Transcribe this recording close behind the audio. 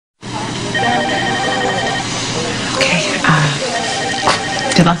Okay,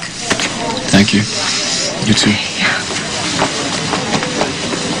 good luck. Thank you. You too.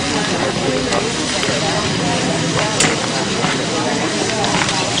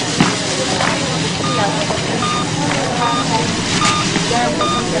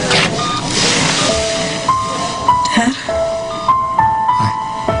 Dad? Hi.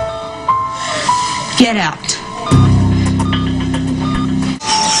 Get out.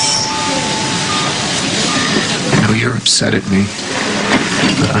 I know you're upset at me,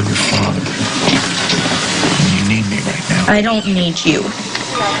 but I'm your father. And you need me right now. I don't need you.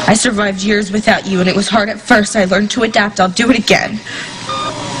 I survived years without you, and it was hard at first. I learned to adapt. I'll do it again.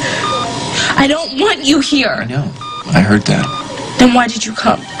 I don't want you here. I know. I heard that. Then why did you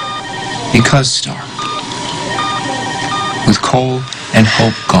come? Because, Starr, with Cole and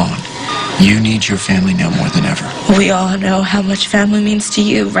Hope gone, you need your family now more than ever. We all know how much family means to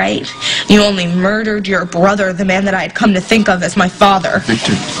you, right? You only murdered your brother, the man that I had come to think of as my father.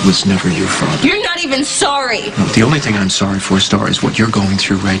 Victor was never your father. You're not even sorry. No, the only thing I'm sorry for, Starr, is what you're going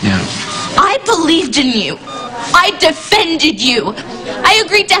through right now. I believed in you. I defended you. I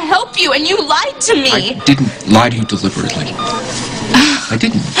agreed to help you, and you lied to me. I didn't lie to you deliberately. I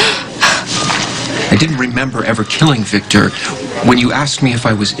didn't. I didn't remember ever killing Victor. When you asked me if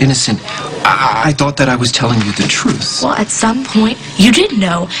I was innocent, I thought that I was telling you the truth. Well, at some point, you did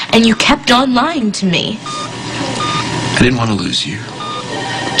know, and you kept on lying to me. I didn't want to lose you.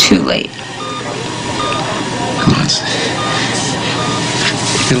 Too late. Come on.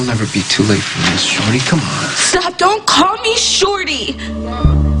 It'll never be too late for us, Shorty. Come on. Stop. Don't call me Shorty.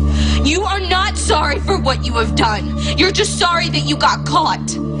 You are not sorry for what you have done. You're just sorry that you got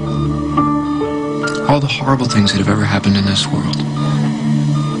caught. All the horrible things that have ever happened in this world.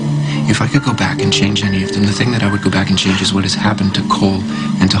 If I could go back and change any of them, the thing that I would go back and change is what has happened to Cole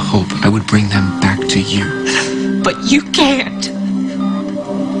and to Hope. I would bring them back to you. But you can't.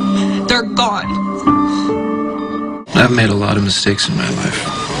 They're gone. I've made a lot of mistakes in my life.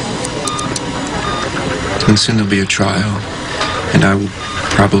 And soon there'll be a trial, and I will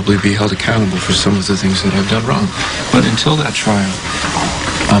probably be held accountable for some of the things that I've done wrong. But until that trial,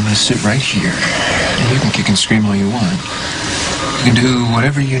 I'm going to sit right here, and you can kick and scream all you want. You can do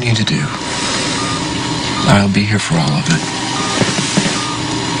whatever you need to do. I'll be here for all of it.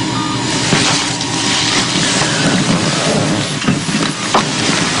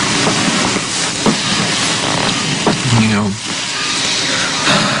 You know,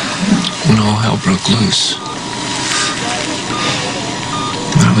 when all hell broke loose,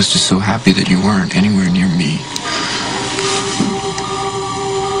 I was just so happy that you weren't anywhere near me.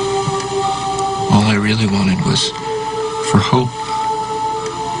 All I really wanted was for Hope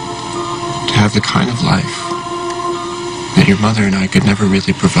to have the kind of life that your mother and I could never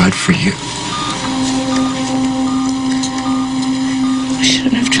really provide for you. I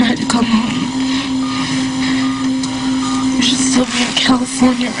shouldn't have tried to come home. You should still be in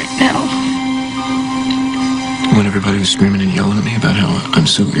California right now. When everybody was screaming and yelling at me about how I'm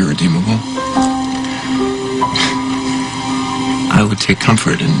so irredeemable, I would take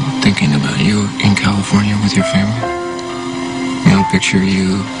comfort in thinking about you in California with your family. You know, picture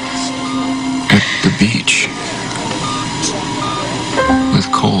you at the beach with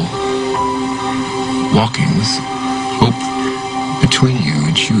Cole, walking with Hope between you,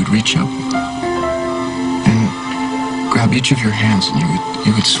 and she would reach up and grab each of your hands, and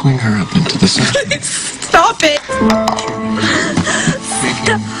you would swing her up into the sunshine. Stop it!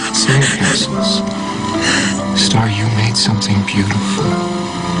 Making sandcastles. Starr, you made something beautiful.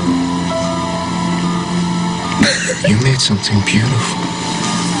 You made something beautiful.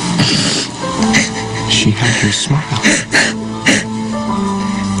 She had your smile.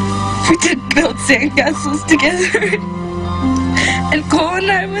 We did build sandcastles together. And Cole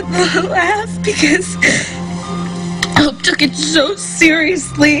and I would laugh because Hope took it so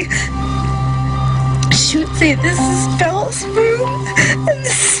seriously. She would say, "This is Belle's room, and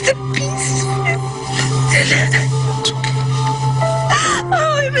this is the beast's room."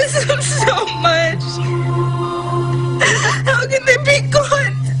 Oh, I miss them so much. How can they be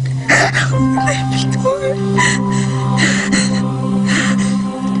gone? How can they be gone?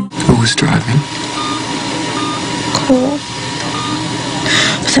 Who was driving? Cole.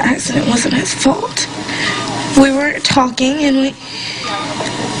 The accident wasn't his fault. We were talking, and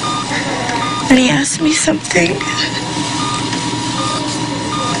he asked me something.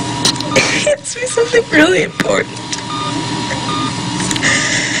 He asked me something really important.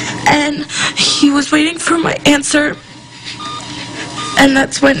 And he was waiting for my answer. And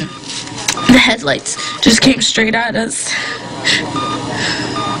that's when the headlights just came straight at us.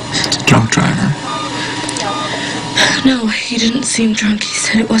 Drunk No, he didn't seem drunk. He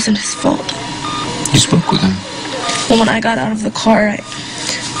said it wasn't his fault. You spoke with him? Well, when I got out of the car,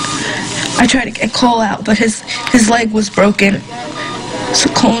 I tried to get Cole out, but his leg was broken. So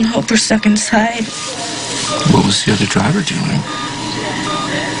Cole and Hope were stuck inside. What was the other driver doing?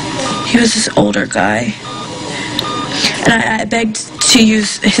 He was this older guy. And I begged to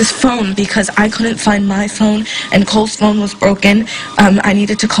use his phone because I couldn't find my phone and Cole's phone was broken. I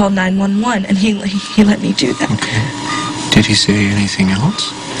needed to call 911 and he let me do that. Okay. Did he say anything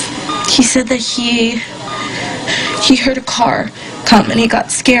else? He said that he heard a car come and he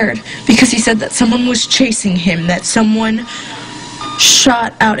got scared because he said that someone was chasing him, that someone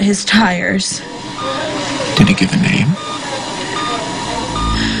shot out his tires. Did he give a name?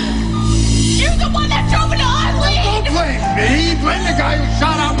 You're the one that drove into Arlene! Don't blame me. Blame the guy who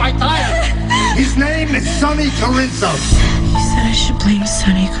shot out my tires. His name is Sonny Corinthos. He said I should blame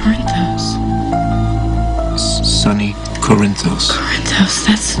Sonny Corinthos. Sonny Corinthos. Corinthos,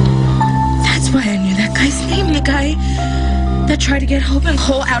 that's why I knew that guy's name. The guy that tried to get Hope and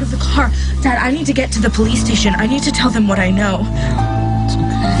Cole out of the car. Dad, I need to get to the police station. I need to tell them what I know. It's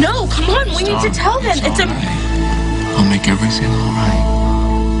okay. No, come on, we need to tell them. It's all right. I'll make everything all right.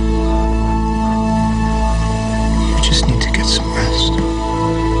 You just need to get some rest.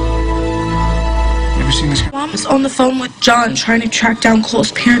 You ever seen this? Mom's on the phone with John trying to track down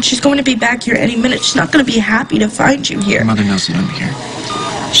Cole's parents. She's going to be back here any minute. She's not going to be happy to find you here. Mother knows that I'm here.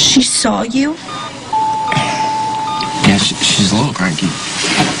 She saw you? Yeah, she's a little cranky.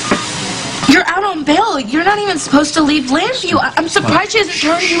 You're out on bail. You're not even supposed to leave Landview. I'm surprised she hasn't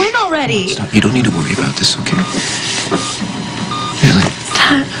turned you in already. Stop. You don't need to worry about this, okay? Really?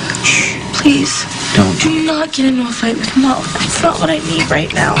 Dad, please. Don't. Do not get into a fight with Mom. That's not what I need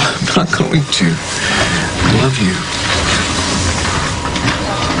right now. I'm not going to. I love you.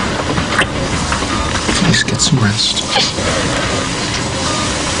 Please get some rest.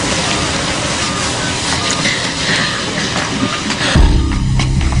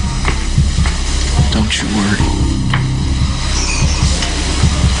 Don't you worry.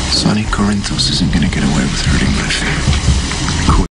 Sonny Corinthos isn't going to get away with hurting my family.